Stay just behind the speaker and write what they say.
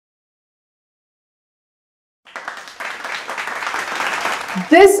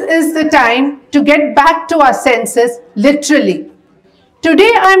This is the time to get back to our senses, literally.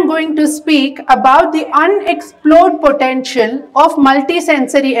 Today I am going to speak about the unexplored potential of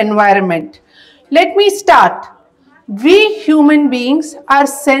multisensory environment. Let me start. We human beings are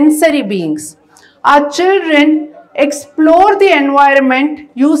sensory beings. Our children explore the environment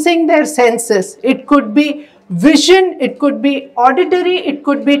using their senses. It could be vision, it could be auditory, it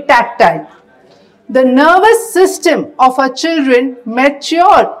could be tactile. The nervous system of our children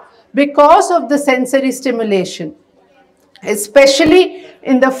mature because of the sensory stimulation, especially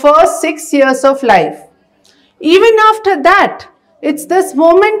in the first 6 years of life. Even after that, it's this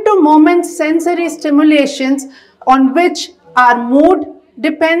moment-to-moment sensory stimulations on which our mood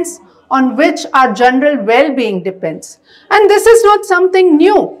depends, on which our general well-being depends. And this is not something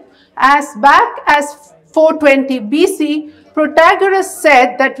new. As back as 420 BC, Protagoras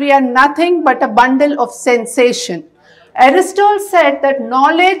said that we are nothing but a bundle of sensation. Aristotle said that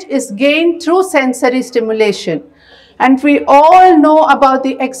knowledge is gained through sensory stimulation. And we all know about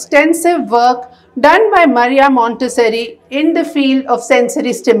the extensive work done by Maria Montessori in the field of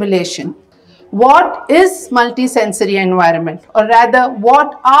sensory stimulation. What is multisensory environment, or rather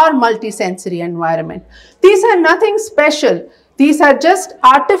what are multisensory environment? These are nothing special. These are just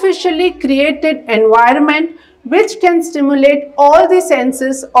artificially created environment which can stimulate all the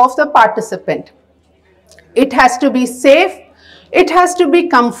senses of the participant. It has to be safe, it has to be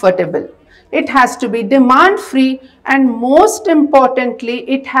comfortable, it has to be demand-free, and most importantly,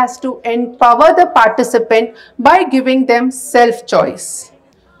 it has to empower the participant by giving them self-choice.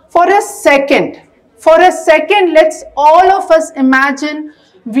 For a second, let's all of us imagine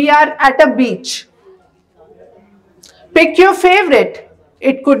we are at a beach. Pick your favorite.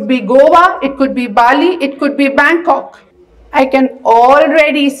 It could be Goa, it could be Bali, it could be Bangkok. I can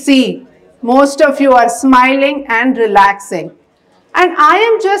already see most of you are smiling and relaxing. And I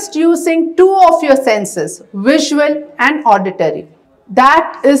am just using two of your senses, visual and auditory.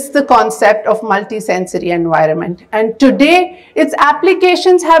 That is the concept of multisensory environment. And today, its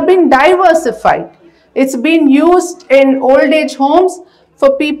applications have been diversified. It's been used in old age homes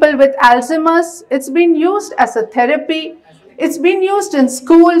for people with Alzheimer's. It's been used as a therapy. It's been used in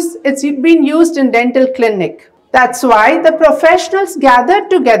schools, it's been used in dental clinic. That's why the professionals gathered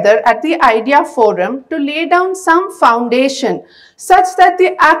together at the Idea Forum to lay down some foundation such that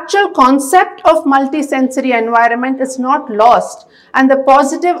the actual concept of multisensory environment is not lost and the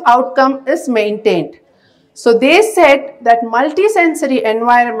positive outcome is maintained. So they said that multisensory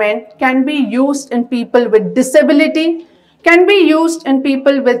environment can be used in people with disability, can be used in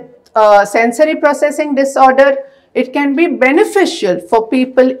people with sensory processing disorder. It can be beneficial for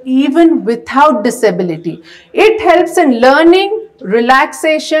people even without disability. It helps in learning,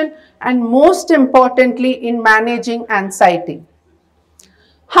 relaxation, and most importantly in managing anxiety.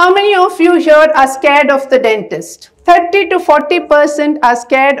 How many of you here are scared of the dentist? 30 to 40% are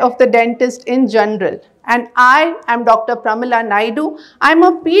scared of the dentist in general. And I am Dr. PREMILA NAIDU. I'm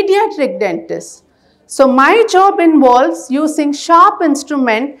a pediatric dentist. So my job involves using sharp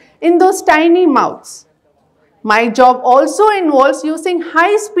instrument in those tiny mouths. My job also involves using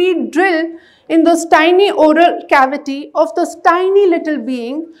high-speed drill in those tiny oral cavity of those tiny little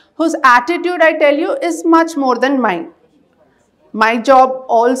being whose attitude, I tell you, is much more than mine. My job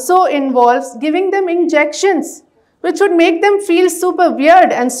also involves giving them injections which would make them feel super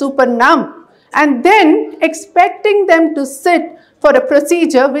weird and super numb, and then expecting them to sit for a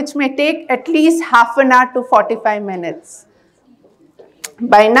procedure which may take at least half an hour to 45 minutes.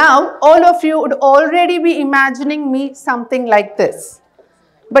 By now, all of you would already be imagining me something like this.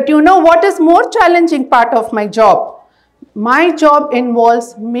 But you know what is more challenging part of my job? My job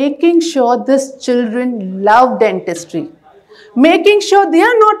involves making sure these children love dentistry, making sure they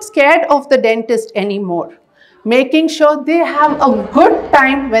are not scared of the dentist anymore, making sure they have a good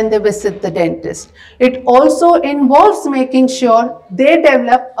time when they visit the dentist. It also involves making sure they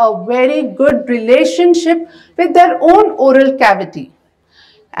develop a very good relationship with their own oral cavity.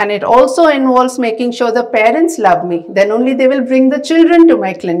 And it also involves making sure the parents love me. Then only they will bring the children to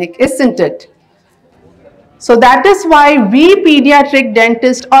my clinic, isn't it? So that is why we pediatric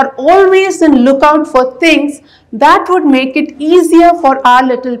dentists are always on lookout for things that would make it easier for our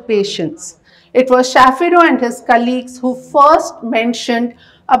little patients. It was Shapiro and his colleagues who first mentioned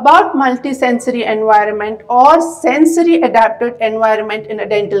about multisensory environment or sensory adapted environment in a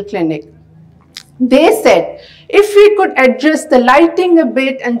dental clinic. They said, if we could address the lighting a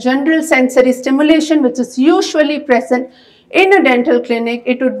bit and general sensory stimulation which is usually present in a dental clinic,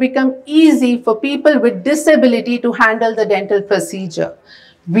 it would become easy for people with disability to handle the dental procedure.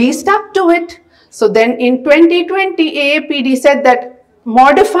 We stuck to it. So then in 2020, AAPD said that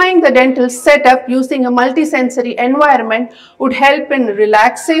modifying the dental setup using a multisensory environment would help in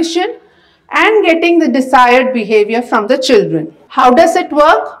relaxation and getting the desired behavior from the children. How does it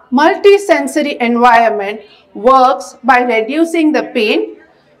work? Multisensory environment works by reducing the pain,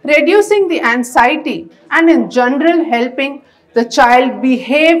 reducing the anxiety, and in general helping the child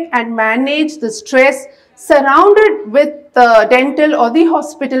behave and manage the stress surrounded with the dental or the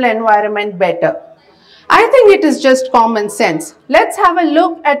hospital environment better. I think it is just common sense. Let's have a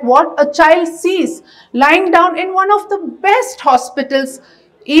look at what a child sees lying down in one of the best hospitals,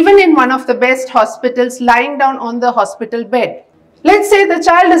 even in one of the best hospitals, lying down on the hospital bed. Let's say the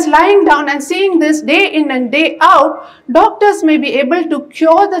child is lying down and seeing this day in and day out. Doctors may be able to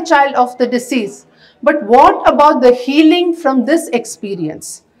cure the child of the disease. But what about the healing from this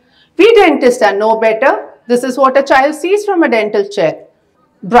experience? We dentists are no better. This is what a child sees from a dental chair.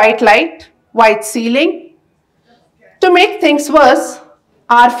 Bright light, white ceiling. To make things worse,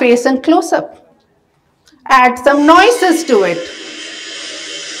 our face and close-up. Add some noises to it.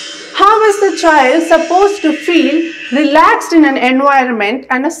 How is the child supposed to feel relaxed in an environment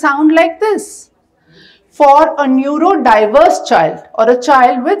and a sound like this? For a neurodiverse child or a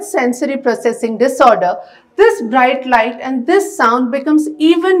child with sensory processing disorder, this bright light and this sound becomes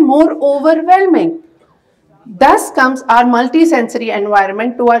even more overwhelming. Thus comes our multisensory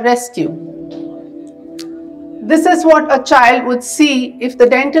environment to our rescue. This is what a child would see if the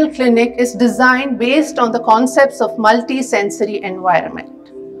dental clinic is designed based on the concepts of multisensory environment.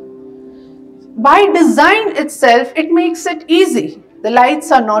 By design itself, it makes it easy. The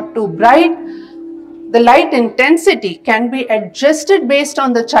lights are not too bright. The light intensity can be adjusted based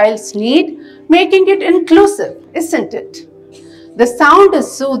on the child's need, making it inclusive, isn't it? The sound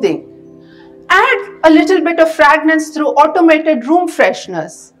is soothing. Add a little bit of fragrance through automated room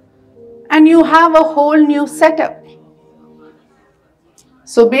fresheners, and you have a whole new setup.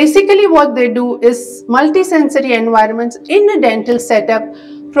 So basically what they do is multisensory environments in a dental setup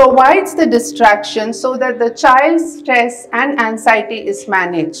provides the distraction so that the child's stress and anxiety is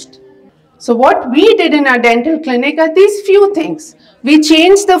managed. So what we did in our dental clinic are these few things. We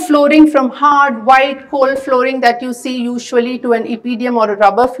changed the flooring from hard, white, cold flooring that you see usually to an epidemium or a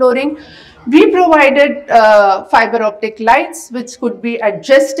rubber flooring. We provided fiber optic lights which could be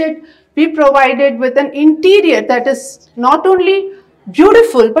adjusted. We provided with an interior that is not only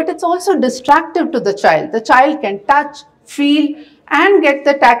beautiful but it's also distractive to the child. The child can touch, feel, and get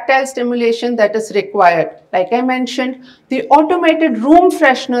the tactile stimulation that is required. Like I mentioned, the automated room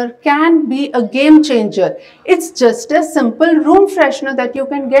freshener can be a game changer. It's just a simple room freshener that you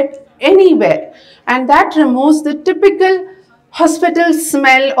can get anywhere, and that removes the typical hospital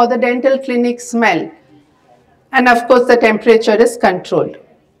smell or the dental clinic smell. And of course, the temperature is controlled.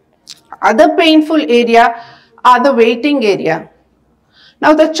 Other painful area are the waiting area.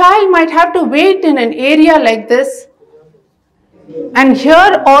 Now the child might have to wait in an area like this and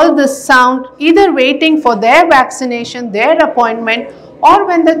hear all this sound, either waiting for their vaccination, their appointment, or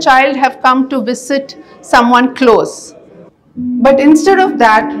when the child have come to visit someone close. But instead of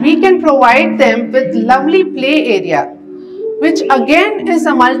that, we can provide them with lovely play area, which again is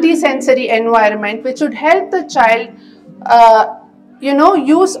a multisensory environment which would help the child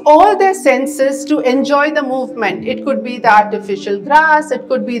use all their senses to enjoy the movement. It could be the artificial grass, it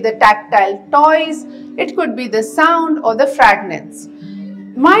could be the tactile toys, it could be the sound or the fragrance.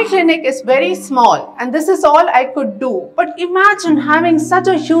 My clinic is very small and this is all I could do. But imagine having such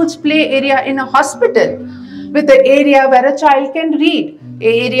a huge play area in a hospital with an area where a child can read, an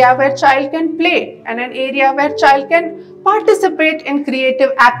area where a child can play, and an area where a child can participate in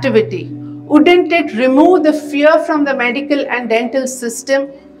creative activity. Wouldn't it remove the fear from the medical and dental system?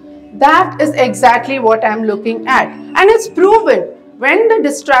 That is exactly what I'm looking at. And it's proven. When the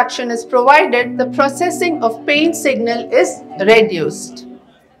distraction is provided, the processing of pain signal is reduced.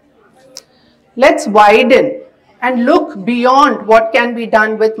 Let's widen and look beyond what can be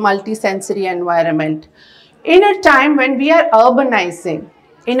done with multisensory environment. In a time when we are urbanizing,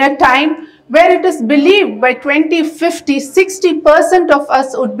 in a time where it is believed by 2050, 60% of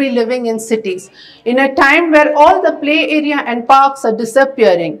us would be living in cities, in a time where all the play area and parks are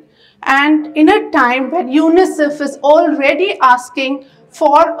disappearing, and in a time when UNICEF is already asking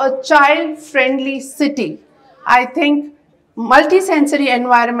for a child-friendly city, I think multisensory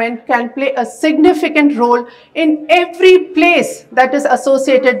environment can play a significant role in every place that is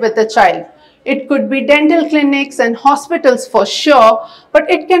associated with the child. It could be dental clinics and hospitals for sure, but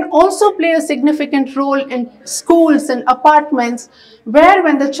it can also play a significant role in schools and apartments where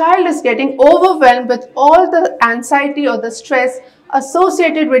when the child is getting overwhelmed with all the anxiety or the stress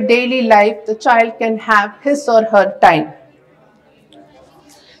associated with daily life, the child can have his or her time.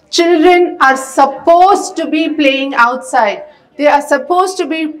 Children are supposed to be playing outside. They are supposed to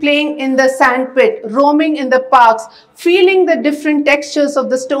be playing in the sandpit, roaming in the parks, feeling the different textures of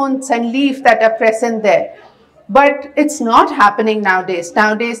the stones and leaf that are present there. But it's not happening nowadays.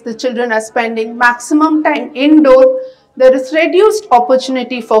 Nowadays, the children are spending maximum time indoor. There is reduced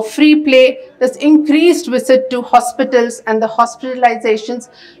opportunity for free play. There's increased visit to hospitals, and the hospitalizations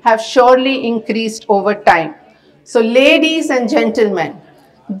have surely increased over time. So ladies and gentlemen,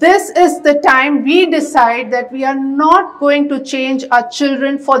 this is the time we decide that we are not going to change our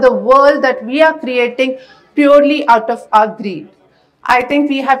children for the world that we are creating purely out of our greed. I think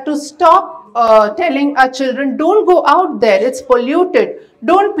we have to stop telling our children, don't go out there, it's polluted.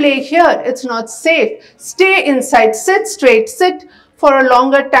 Don't play here, it's not safe. Stay inside, sit straight, sit for a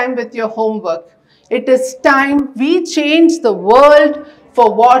longer time with your homework. It is time we change the world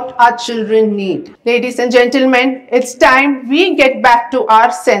for what our children need. Ladies and gentlemen, it's time we get back to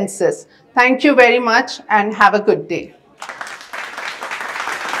our senses. Thank you very much and have a good day.